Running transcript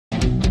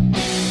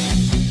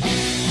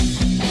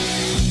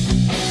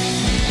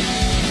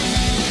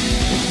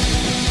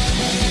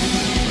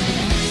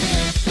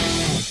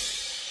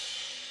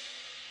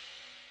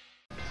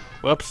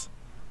Whoops.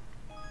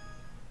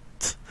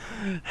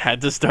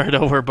 Had to start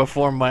over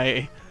before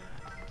my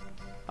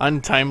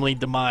untimely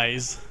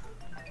demise.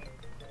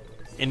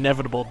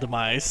 Inevitable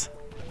demise.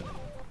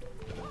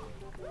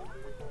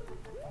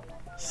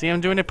 See,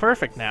 I'm doing it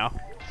perfect now.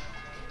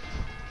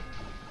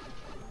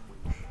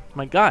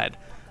 My god,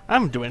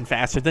 I'm doing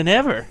faster than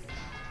ever.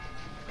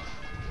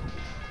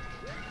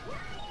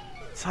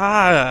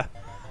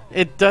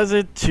 It does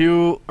it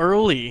too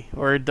early,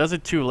 or it does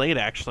it too late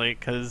actually,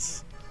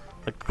 because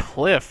the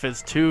cliff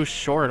is too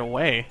short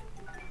away.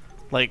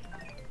 Like,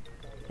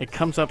 it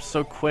comes up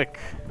so quick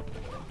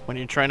when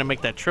you're trying to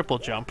make that triple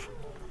jump.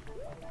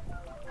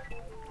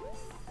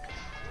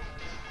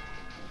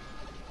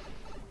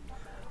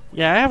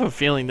 Yeah, I have a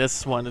feeling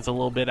this one is a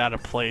little bit out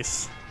of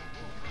place.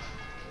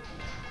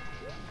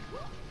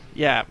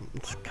 Yeah,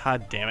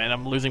 god damn it,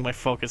 I'm losing my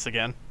focus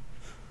again.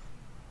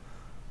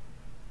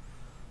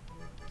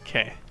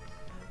 Okay.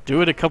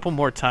 Do it a couple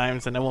more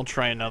times and then we'll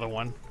try another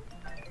one.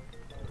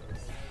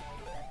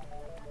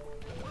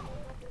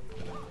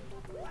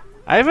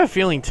 I have a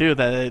feeling too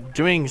that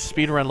doing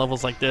speedrun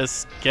levels like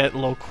this get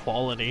low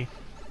quality.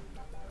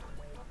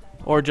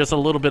 Or just a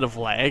little bit of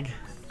lag.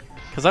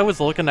 Because I was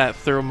looking at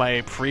through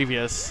my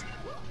previous...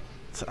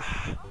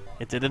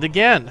 It did it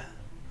again.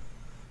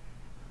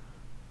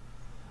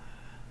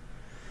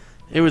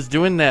 It was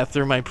doing that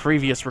through my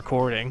previous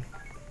recording.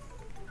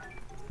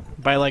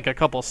 By like a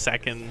couple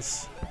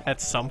seconds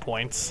at some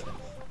points.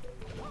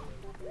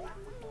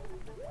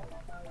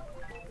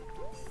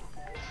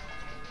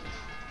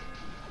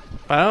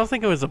 But I don't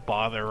think it was a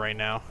bother right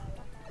now.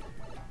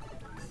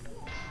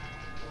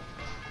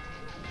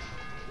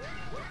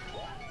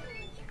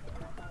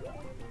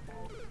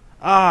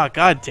 Ah,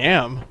 god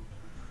damn.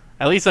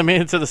 At least I made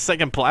it to the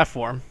second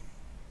platform.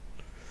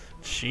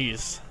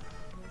 Jeez.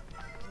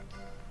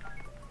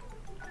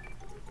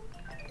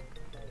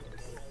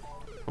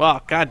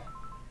 Well, god.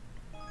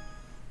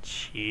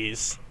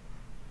 Jeez.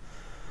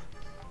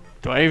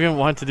 Do I even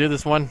want to do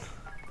this one?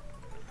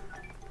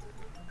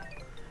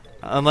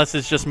 Unless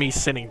it's just me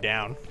sitting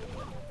down.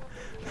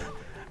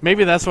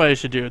 Maybe that's what I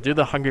should do. Do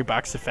the hungry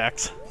box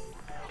effect.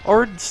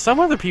 Or some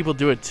other people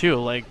do it too.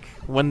 Like,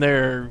 when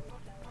they're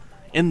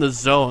in the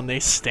zone, they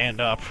stand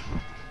up.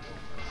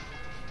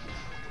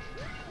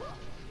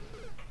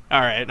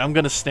 Alright, I'm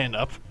gonna stand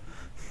up.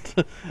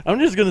 I'm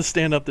just gonna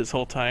stand up this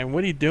whole time.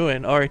 What are you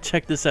doing? Alright,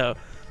 check this out.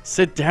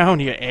 Sit down,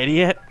 you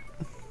idiot.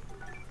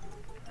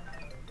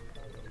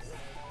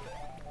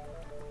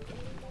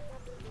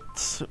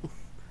 So,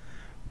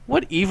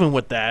 what even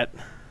with that?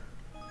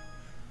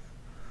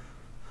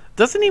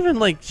 Doesn't even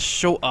like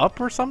show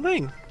up or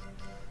something?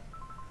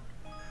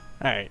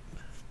 Alright.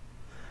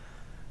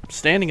 I'm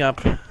standing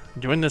up,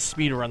 doing this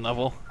speedrun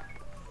level.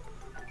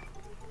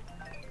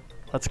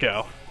 Let's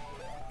go.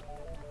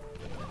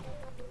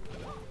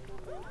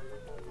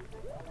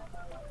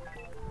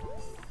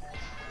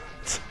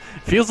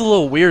 Feels a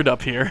little weird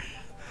up here.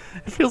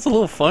 It feels a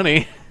little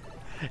funny.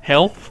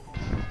 Help.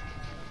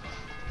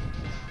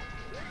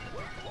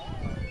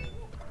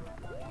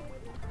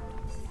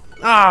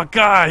 Ah,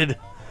 God!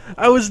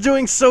 I was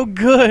doing so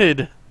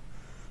good!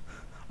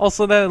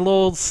 Also, that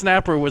little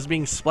snapper was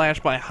being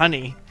splashed by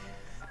honey.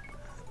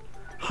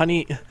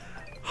 Honey...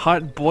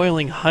 Hot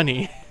boiling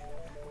honey.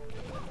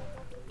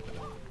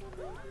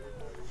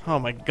 Oh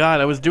my god,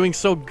 I was doing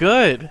so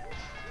good!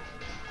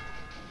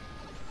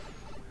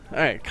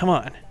 Alright, come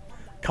on.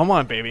 Come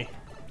on, baby.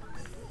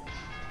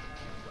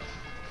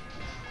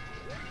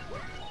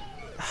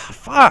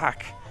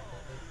 Fuck!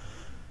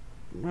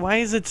 Why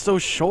is it so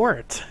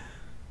short?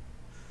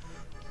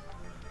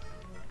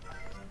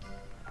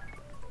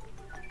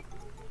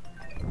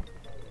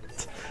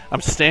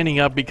 I'm standing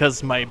up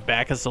because my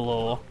back is a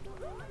little...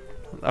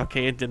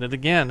 Okay, it did it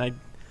again. I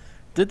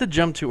did the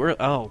jump too early.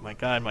 Oh my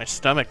god, my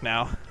stomach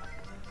now.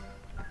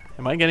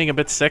 Am I getting a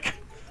bit sick?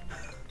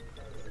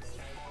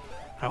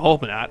 I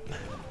hope not.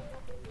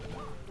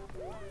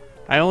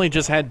 I only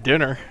just had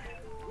dinner.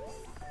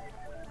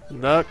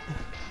 Duck.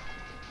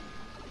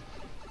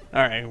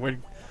 Alright,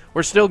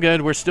 we're still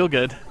good, we're still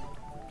good.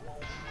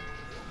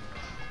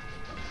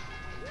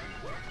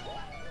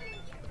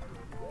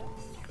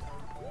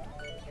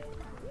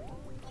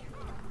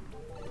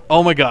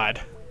 Oh my god.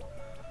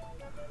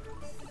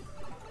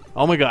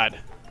 Oh my god.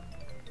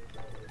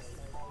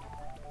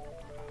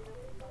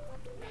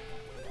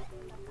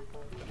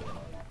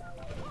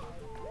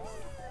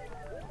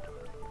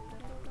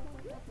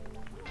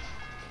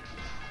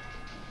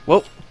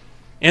 Whoa.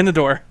 In the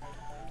door.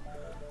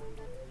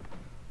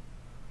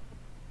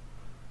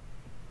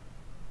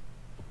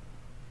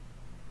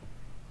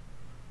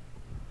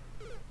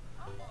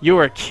 You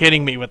are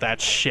kidding me with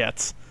that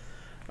shit.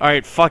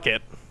 Alright, fuck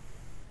it.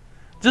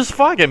 Just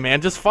fuck it,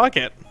 man. Just fuck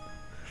it.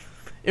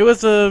 It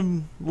was a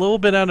little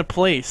bit out of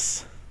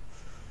place.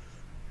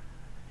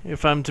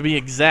 If I'm to be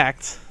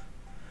exact.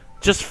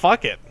 Just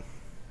fuck it.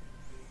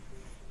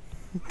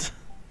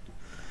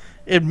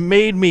 It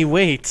made me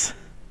wait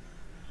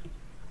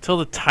till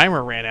the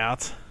timer ran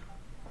out.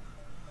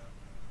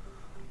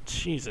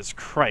 Jesus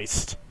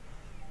Christ.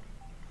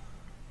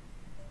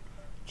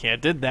 Okay, I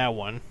did that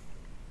one.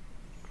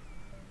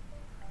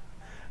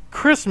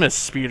 Christmas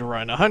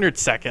speedrun, 100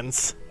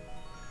 seconds.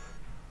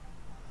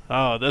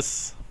 Oh,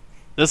 this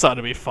ought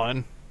to be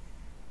fun.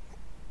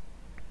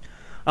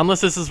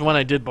 Unless this is one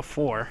I did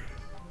before.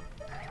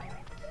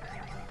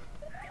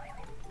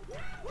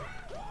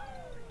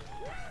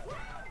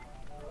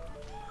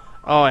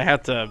 Oh, I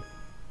had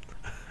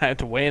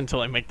to wait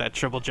until I make that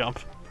triple jump.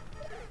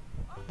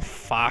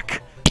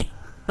 Fuck.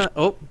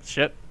 Oh,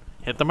 shit.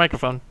 Hit the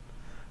microphone.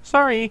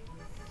 Sorry.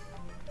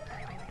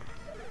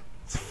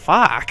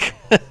 Fuck.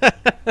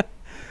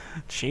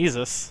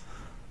 Jesus.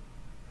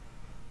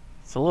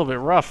 It's a little bit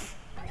rough.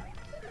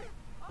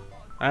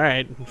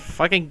 Alright.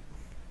 Fucking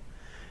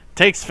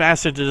takes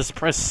faster to just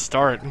press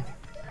start.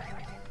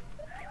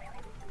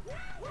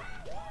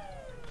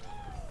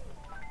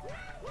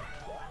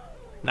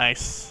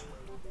 Nice.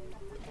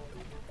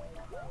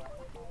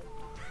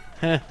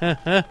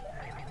 Huh?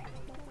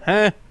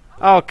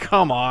 Oh,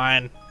 come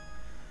on.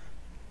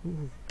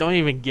 Don't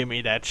even give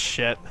me that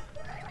shit.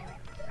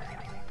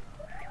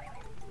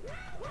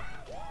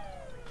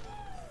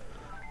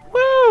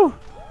 Woo!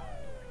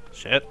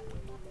 Shit.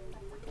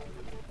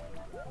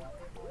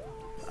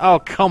 Oh,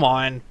 come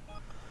on.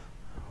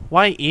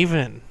 Why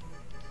even?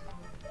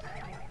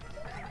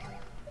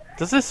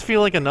 Does this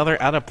feel like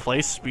another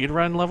out-of-place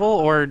speedrun level,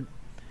 or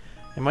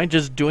am I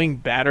just doing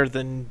better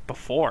than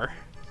before?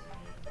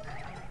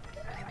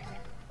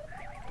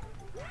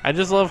 I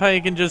just love how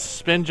you can just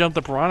spin jump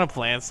the piranha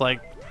plants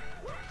like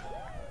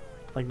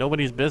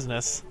nobody's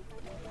business.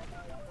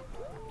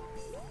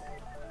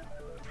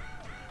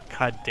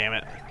 God damn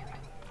it.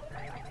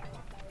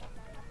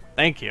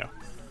 Thank you.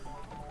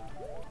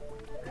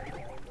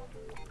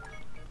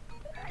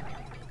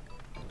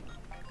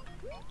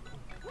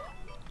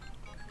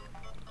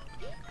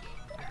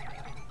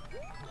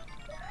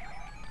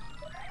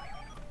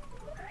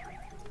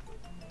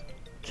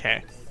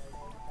 Okay.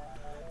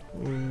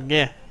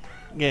 Yeah.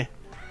 Yeah.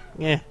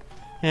 Yeah.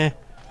 Yeah.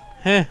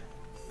 Yeah.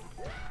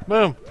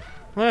 Boom.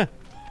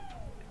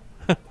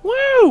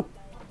 Woo!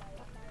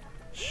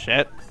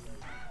 Shit.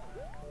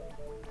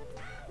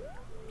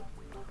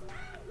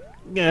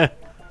 Yeah.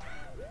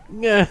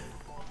 Yeah.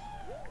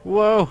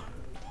 Whoa.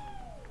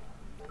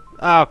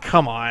 Oh,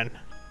 come on.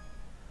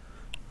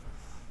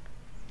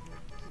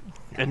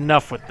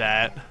 Enough with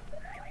that.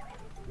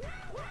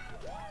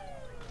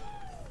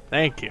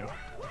 Thank you.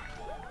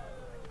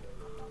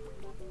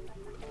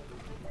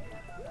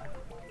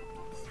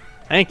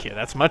 Thank you,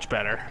 that's much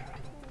better.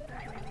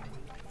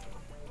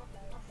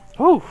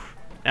 Whew,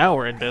 now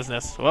we're in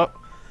business. Whoa.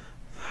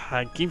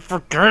 I keep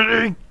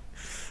forgetting.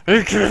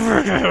 I keep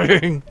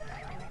forgetting.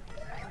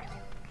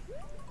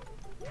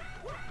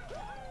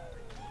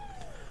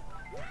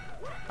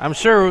 I'm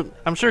sure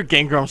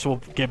Game Grumps will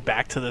get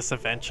back to this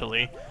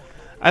eventually.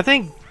 I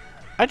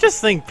just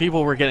think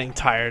people were getting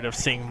tired of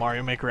seeing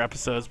Mario Maker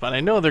episodes, but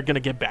I know they're gonna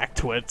get back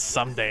to it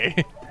someday.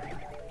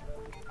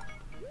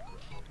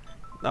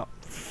 No,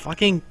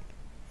 fucking...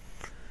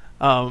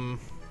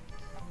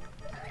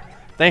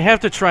 They have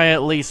to try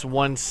at least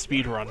one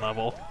speedrun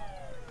level,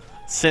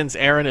 since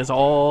Aaron is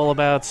all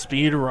about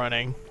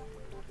speedrunning,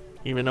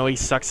 even though he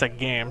sucks at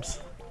games.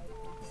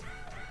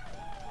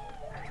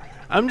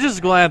 I'm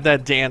just glad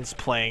that Dan's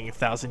playing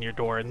Thousand Year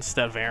Door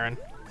instead of Aaron.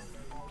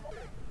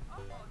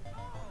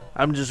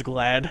 I'm just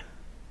glad.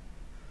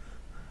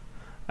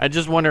 I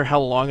just wonder how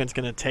long it's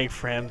gonna take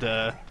for him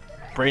to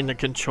bring the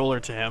controller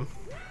to him.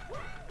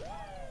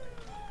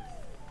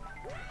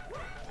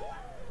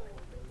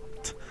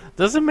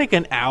 Does it make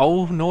an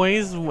ow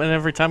noise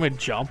every time I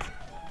jump?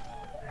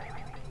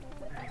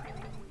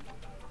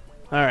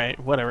 Alright,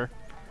 whatever.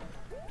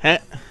 Heh.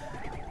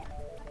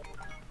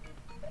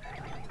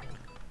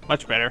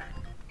 Much better.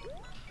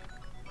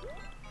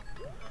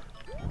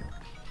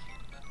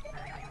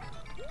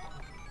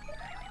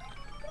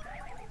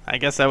 I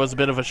guess that was a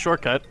bit of a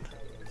shortcut.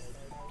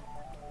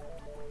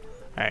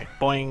 Alright,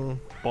 boing,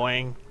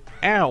 boing.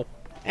 Ow!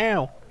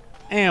 Ow!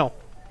 Ow!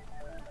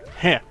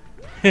 Heh!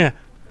 Heh!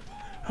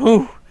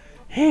 Whew!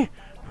 Heh!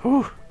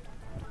 Whew!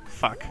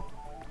 Fuck.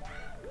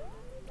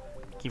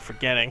 Keep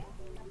forgetting.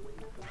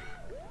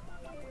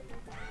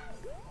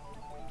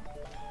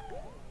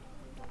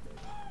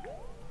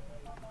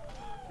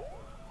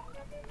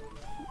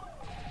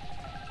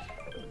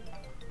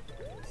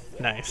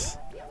 Nice.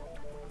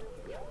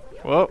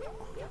 Whoa.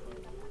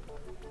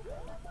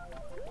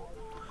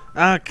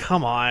 Ah,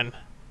 come on.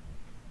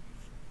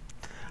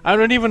 I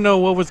don't even know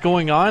what was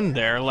going on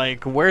there.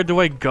 Like, where do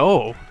I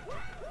go?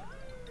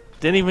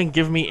 Didn't even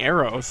give me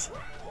arrows.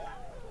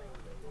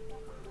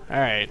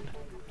 Alright.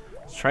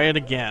 Let's try it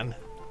again.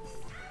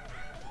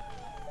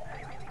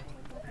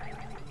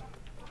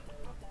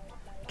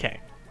 Okay.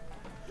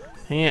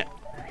 Yeah.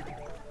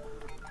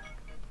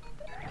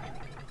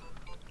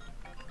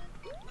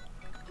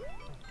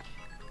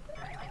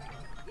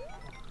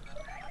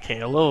 Okay,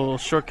 a little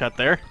shortcut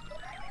there.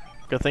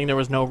 Good thing there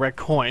was no red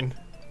coin,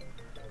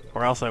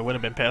 or else I would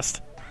have been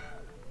pissed.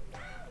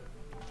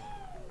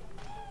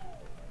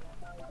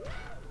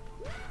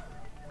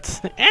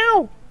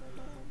 Ow!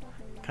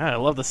 God, I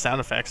love the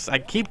sound effects. I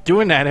keep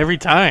doing that every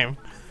time.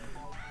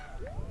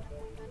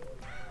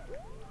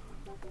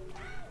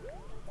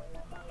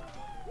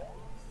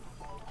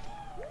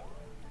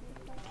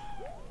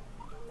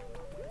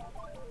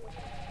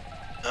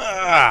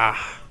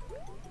 Ah.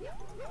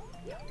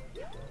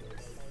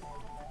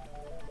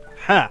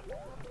 Huh.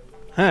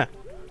 Huh.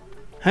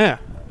 Huh.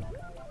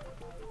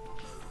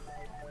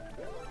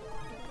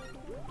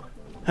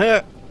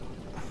 Huh.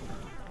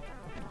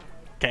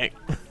 Okay.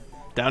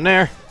 Down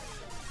there.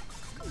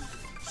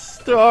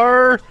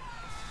 Star.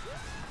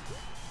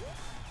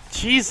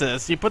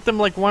 Jesus, you put them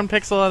like one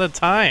pixel at a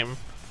time.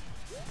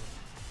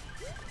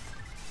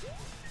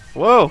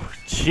 Whoa,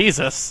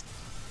 Jesus.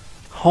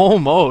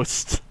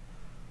 Almost.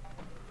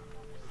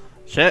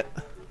 Shit.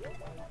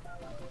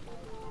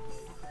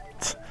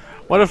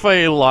 What if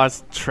I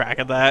lost track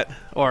of that?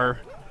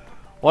 Or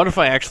what if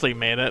I actually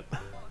made it?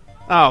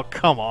 Oh,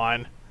 come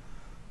on.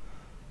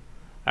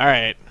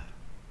 Alright.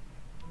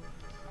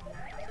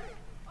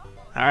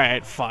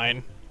 Alright,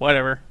 fine.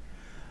 Whatever.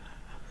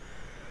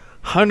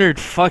 100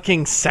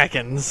 fucking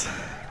seconds.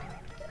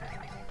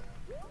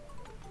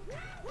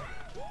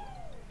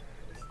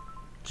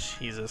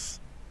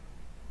 Jesus.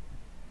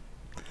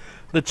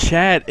 The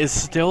chat is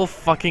still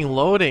fucking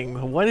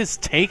loading. What is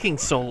taking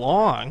so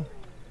long?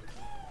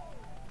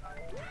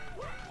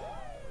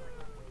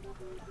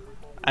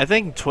 I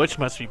think Twitch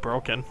must be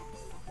broken.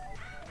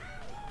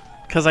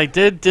 Because I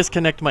did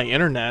disconnect my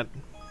internet.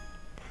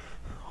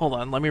 Hold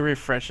on, let me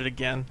refresh it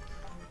again.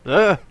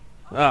 Ugh.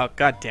 Oh,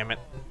 god damn it.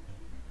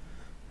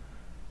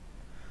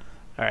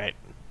 Alright.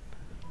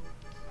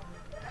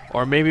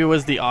 Or maybe it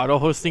was the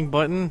auto-hosting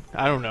button?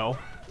 I don't know.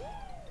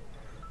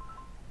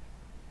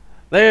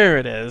 There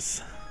it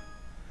is.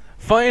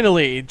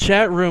 Finally,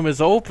 chat room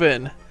is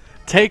open.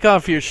 Take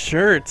off your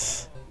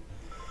shirts.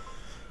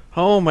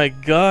 Oh my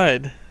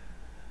god.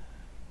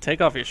 Take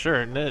off your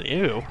shirt.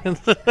 Ew.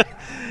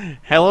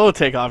 Hello,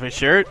 take off your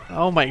shirt.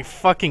 Oh my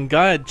fucking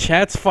god,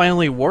 chat's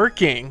finally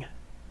working.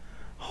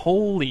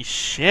 Holy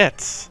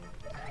shit.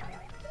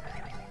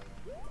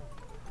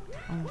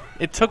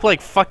 It took like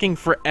fucking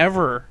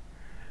forever.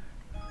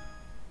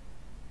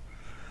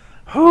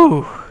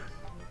 Whew.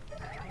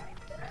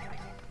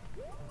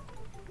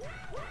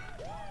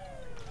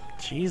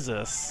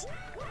 Jesus.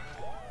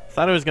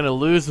 Thought I was gonna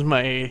lose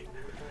my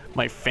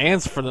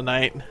fans for the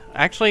night.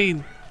 Actually,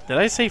 did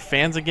I say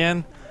fans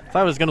again?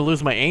 Thought I was gonna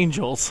lose my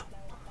angels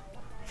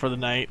for the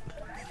night.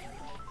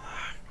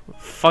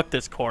 Fuck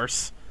this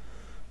course.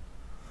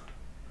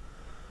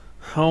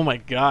 Oh my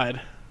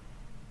god.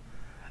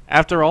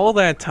 After all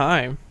that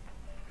time,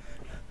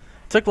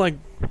 took like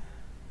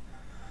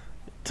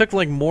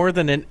more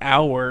than an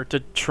hour to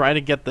try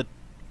to get the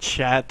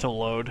chat to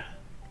load.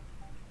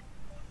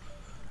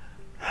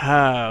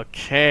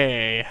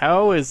 Okay,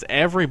 how is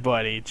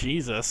everybody?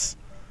 Jesus.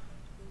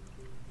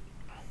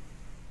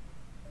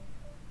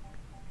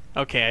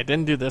 Okay, I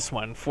didn't do this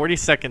one.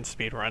 40-second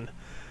speedrun.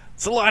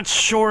 It's a lot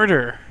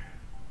shorter.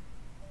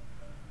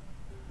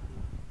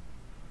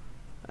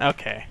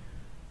 Okay.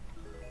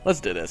 Let's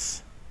do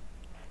this.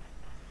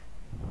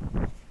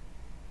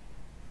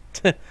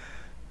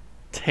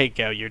 Take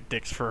out your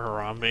dicks for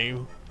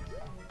Harambe.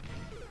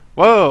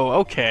 Whoa,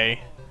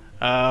 okay.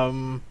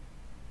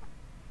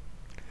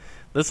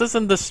 This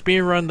isn't the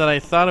speedrun that I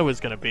thought it was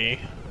gonna be.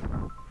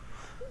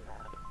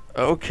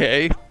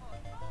 Okay.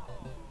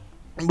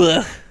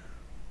 Blech.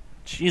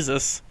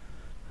 Jesus.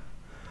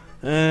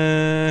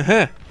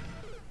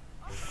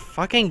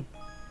 Fucking.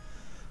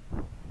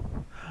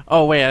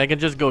 Oh wait, I can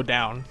just go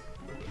down.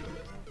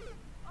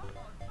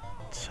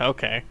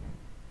 Okay.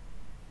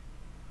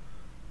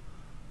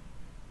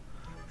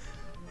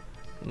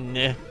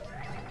 Nah.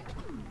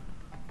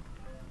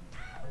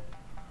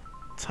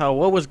 So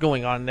what was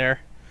going on there?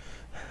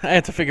 I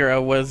had to figure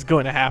out what was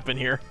going to happen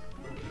here.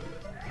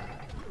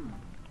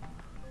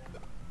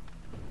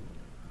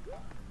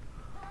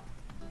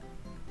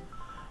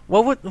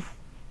 What would...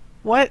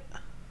 What?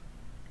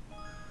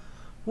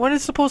 What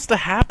is supposed to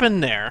happen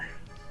there?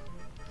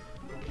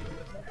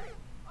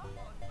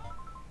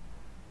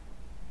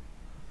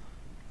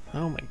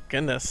 Oh my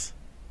goodness.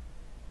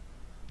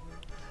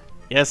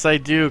 Yes, I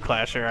do,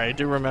 Clasher. I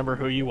do remember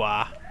who you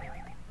are.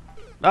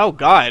 Oh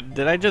god,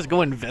 did I just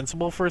go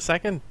invincible for a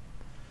second?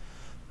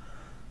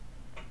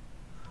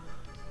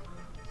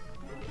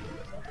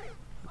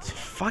 It's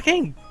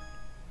fucking...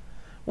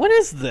 What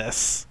is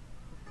this?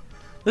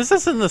 This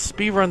isn't the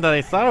speedrun that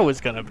I thought it was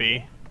gonna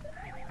be.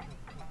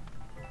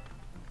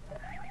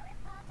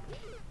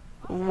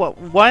 What?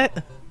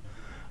 What?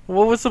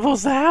 What was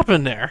supposed to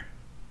happen there?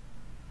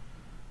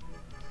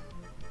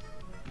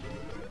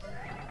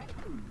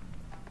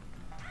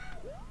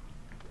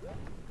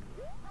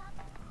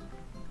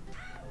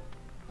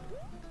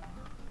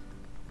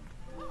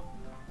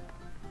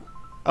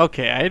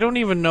 Okay, I don't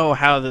even know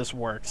how this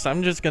works.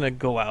 I'm just gonna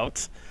go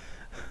out.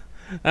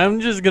 I'm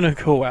just gonna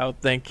go out,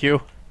 thank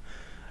you.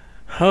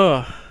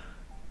 Huh.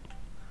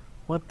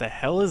 What the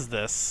hell is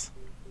this?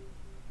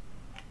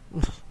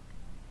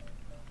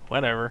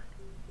 Whatever.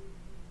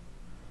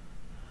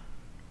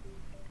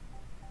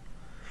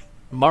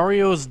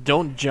 Mario's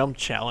Don't Jump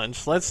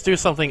Challenge. Let's do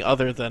something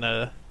other than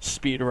a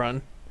speed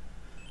run.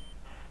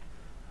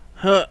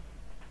 Huh.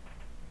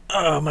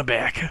 Oh, my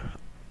back.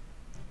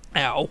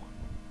 Ow.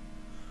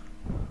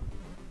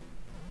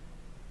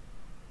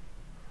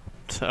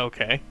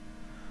 Okay.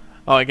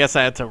 Oh, I guess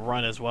I had to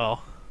run as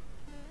well.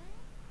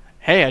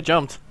 Hey, I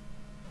jumped.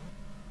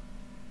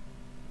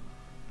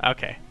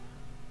 Okay.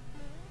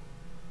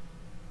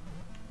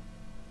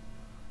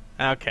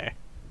 Okay.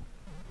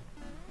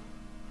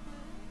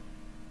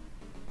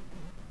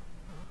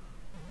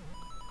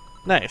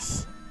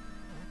 Nice.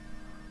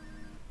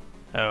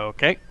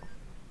 Okay.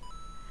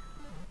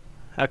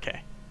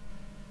 Okay.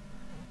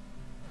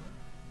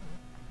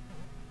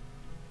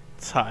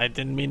 That's I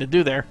didn't mean to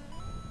do there.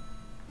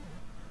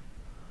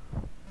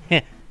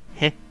 Heh,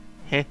 heh,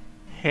 heh,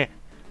 heh.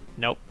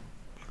 Nope.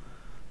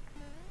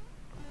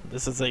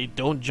 This is a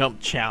don't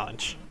jump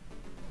challenge.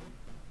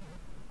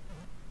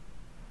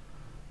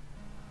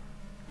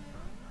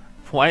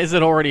 Why is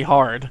it already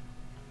hard?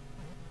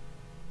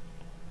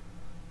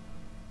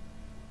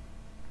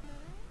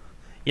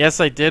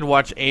 Yes, I did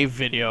watch a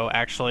video,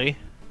 actually.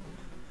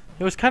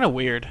 It was kind of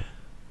weird.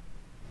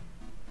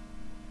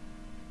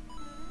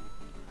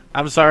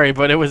 I'm sorry,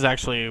 but it was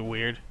actually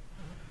weird.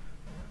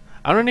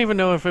 I don't even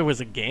know if it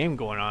was a game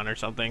going on or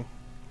something.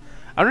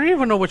 I don't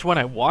even know which one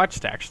I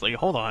watched, actually.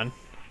 Hold on.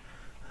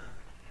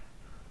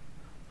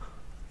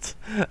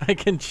 I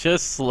can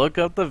just look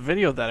up the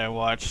video that I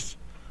watched.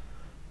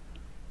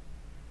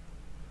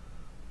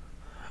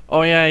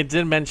 Oh yeah, I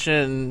did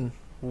mention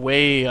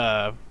way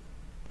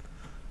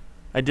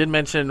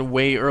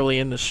early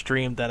in the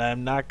stream that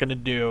I'm not gonna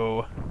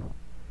do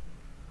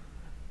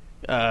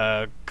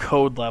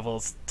code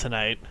levels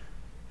tonight,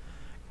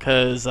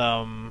 cause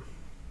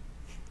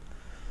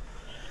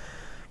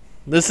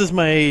this is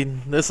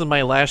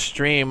my last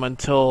stream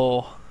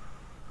until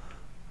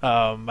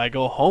I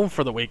go home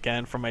for the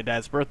weekend for my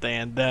dad's birthday,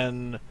 and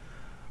then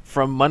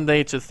from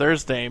Monday to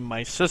Thursday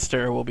my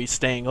sister will be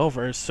staying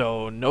over,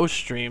 so no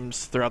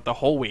streams throughout the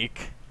whole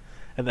week,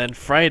 and then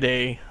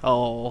Friday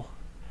I'll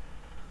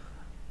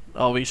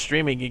be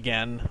streaming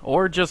again,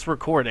 or just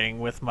recording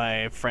with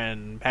my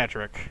friend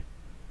Patrick,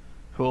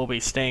 who will be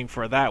staying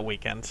for that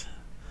weekend.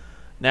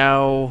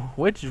 Now,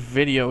 which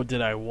video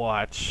did I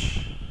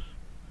watch?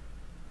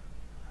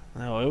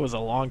 Oh, it was a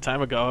long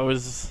time ago. I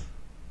was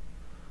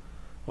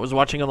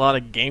watching a lot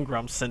of Game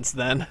Grumps since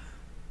then.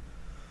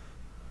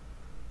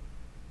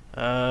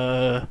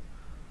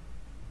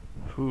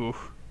 Whew.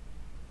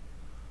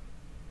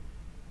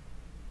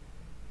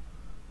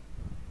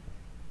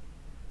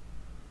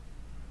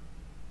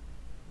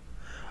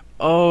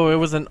 Oh, it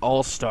was an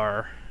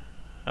all-star.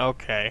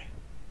 Okay.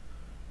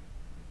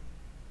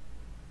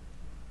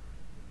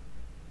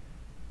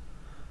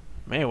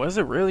 Man, was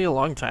it really a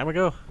long time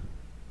ago?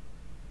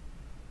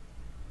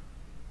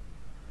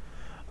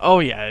 Oh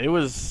yeah, it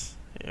was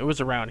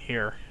around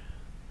here.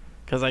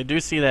 'Cause I do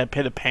see that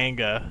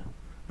Pitapanga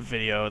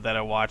video that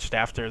I watched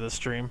after the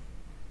stream.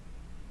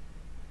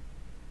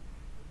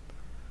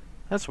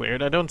 That's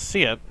weird, I don't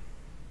see it.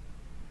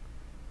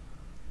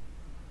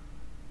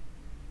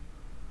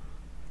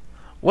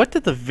 What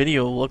did the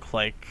video look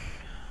like?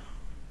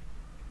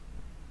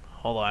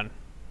 Hold on.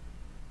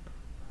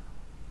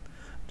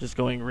 Just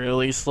going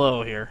really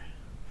slow here.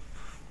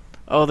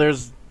 Oh,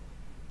 there's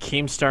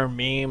Keemstar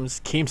memes,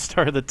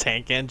 Keemstar the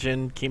Tank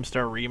Engine,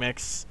 Keemstar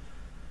Remix.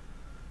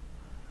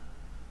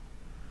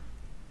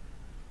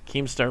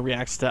 Keemstar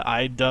reacts to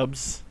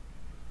iDubbbz.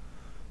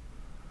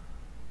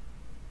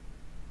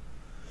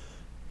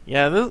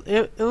 Yeah,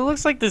 it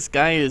looks like this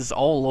guy is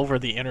all over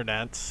the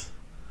internet.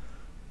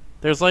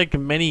 There's like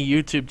many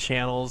YouTube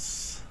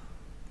channels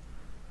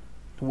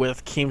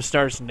with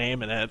Keemstar's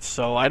name in it,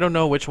 so I don't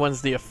know which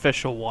one's the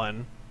official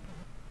one.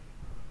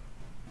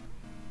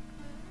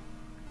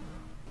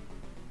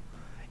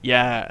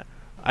 Yeah,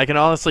 I can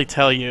honestly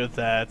tell you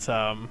that,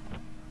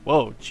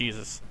 whoa,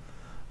 Jesus.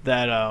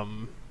 That,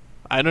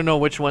 I don't know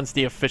which one's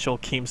the official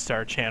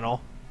Keemstar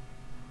channel.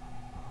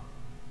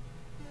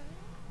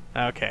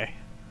 Okay.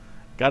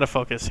 Gotta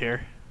focus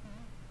here.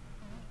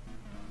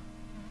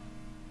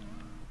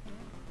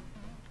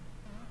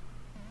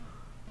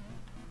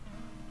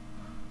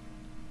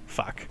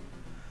 Fuck.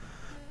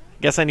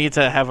 Guess I need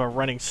to have a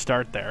running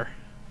start there.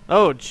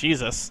 Oh,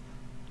 Jesus.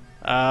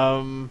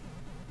 Oh,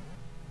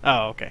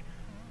 okay.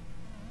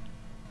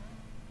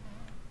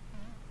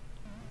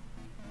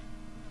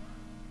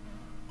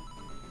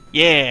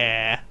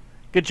 Yeah!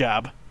 Good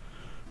job.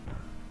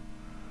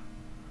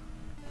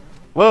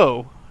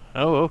 Whoa!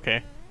 Oh,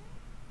 okay.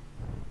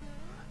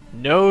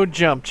 No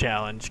jump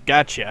challenge.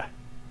 Gotcha.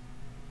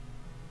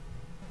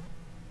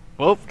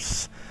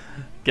 Whoops.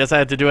 Guess I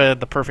had to do it at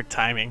the perfect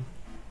timing.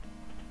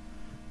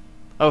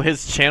 Oh,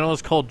 his channel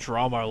is called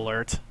Drama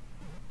Alert.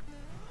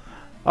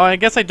 Oh, I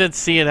guess I did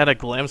see it at a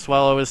glimpse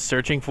while I was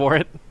searching for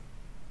it.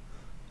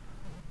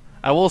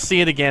 I will see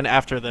it again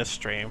after this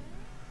stream.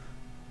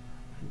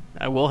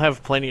 I will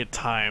have plenty of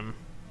time.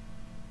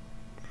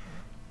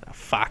 Oh,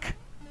 fuck.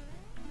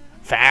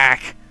 Fuck.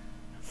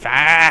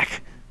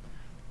 Fuck.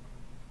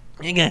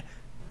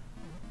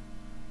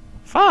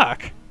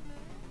 Fuck.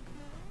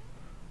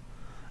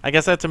 I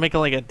guess I have to make it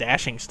like a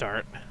dashing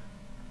start.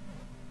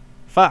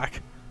 Fuck.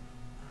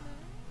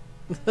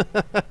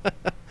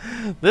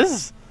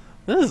 This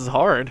is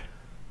hard.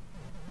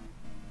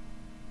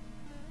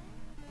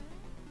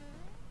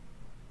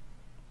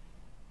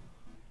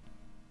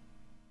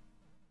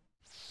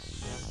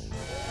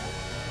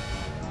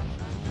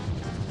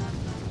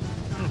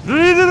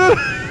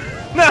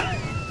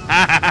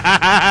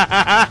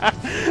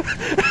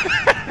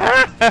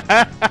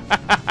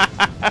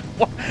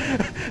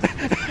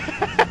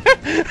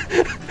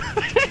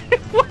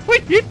 What were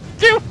you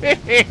doing?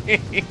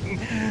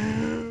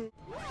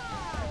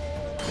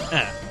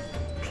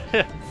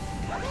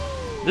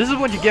 This is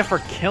what you get for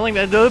killing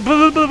that.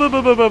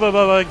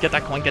 Get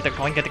that coin, get that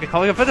coin, get that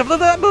coin.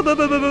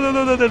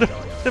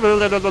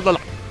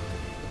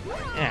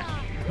 Yeah.